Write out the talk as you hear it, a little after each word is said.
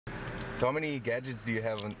So how many gadgets do you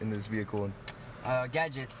have in this vehicle?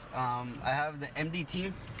 Gadgets. I have the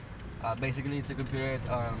MDT. Basically, it's a computer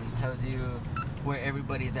that tells you where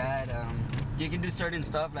everybody's at. You can do certain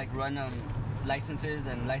stuff like run licenses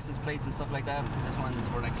and license plates and stuff like that. This one is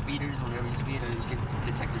for like speeders. Whenever you speed, you can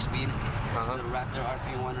detect your speed. There's a Raptor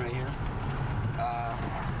RP1 right here.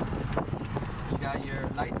 You got your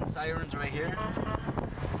lights and sirens right here.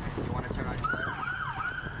 You want to turn on your siren.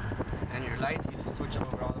 And your lights, you switch them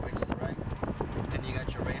over all the way to the right. Then you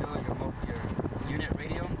got your radio, your unit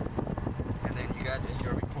radio. And then you got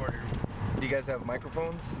your recorder. Do you guys have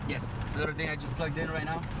microphones? Yes. The little thing I just plugged in right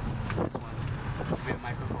now, this one. We have a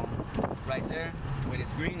microphone right there. When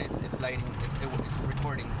it's green, it's lighting, it's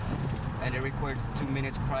recording. And it records 2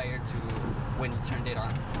 minutes prior to when you turned it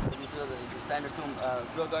on. These are the standard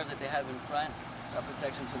grill guards that they have in front.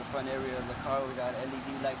 Protection to the front area of the car. We got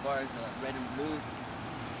LED light bars, red and blues.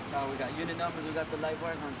 Now we got unit numbers. We got the light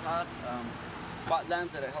bars on top. Spot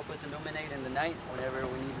lamps that help us illuminate in the night whenever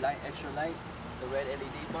we need light, extra light. The red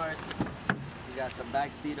LED bars. We got the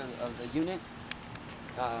back seat of the unit.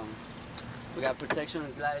 We got protection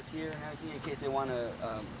with glass here and everything in case they want to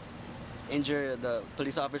injure the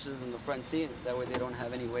police officers in the front seat. That way they don't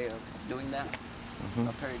have any way of doing that.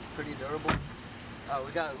 Pretty durable.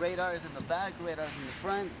 We got radars in the back, radars in the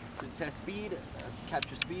front to test speed,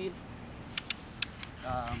 capture speed. The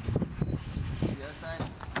other side.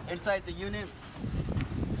 Inside the unit,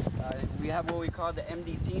 we have what we call the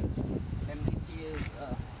MDT. MDT is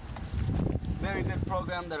a very good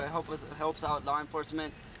program that helps out law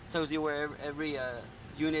enforcement. Tells you where every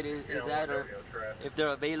unit is at, or if they're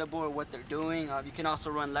available, or what they're doing. You can also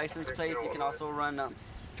run license plates. You can also run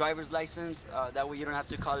driver's license. That way you don't have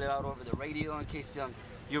to call it out over the radio in case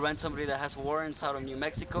you run somebody that has warrants out of New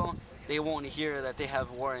Mexico. They won't hear that they have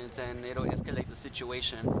warrants, and it'll escalate the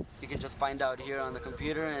situation. You can just find out here on the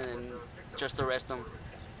computer and then just arrest them.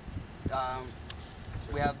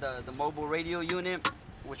 We have the mobile radio unit,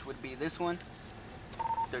 which would be this one,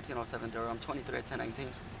 1307 Durham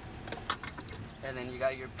 231019. And then you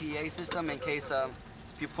got your PA system in case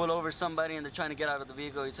if you pull over somebody and they're trying to get out of the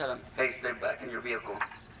vehicle, you tell them, hey, stay back in your vehicle.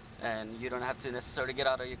 And you don't have to necessarily get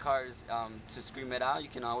out of your cars to scream it out. You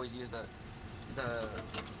can always use the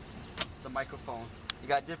microphone. You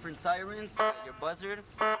got different sirens, you got your buzzard.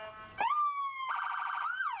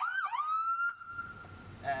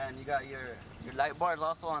 And you got your light bars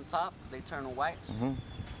also on top. They turn white.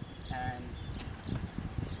 And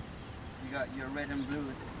you got your red and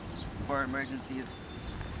blues for emergencies.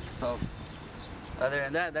 So other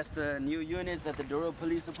than that, that's the new units that the Doral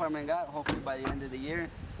Police Department got. Hopefully by the end of the year,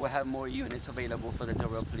 we'll have more units available for the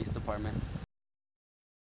Doral Police Department.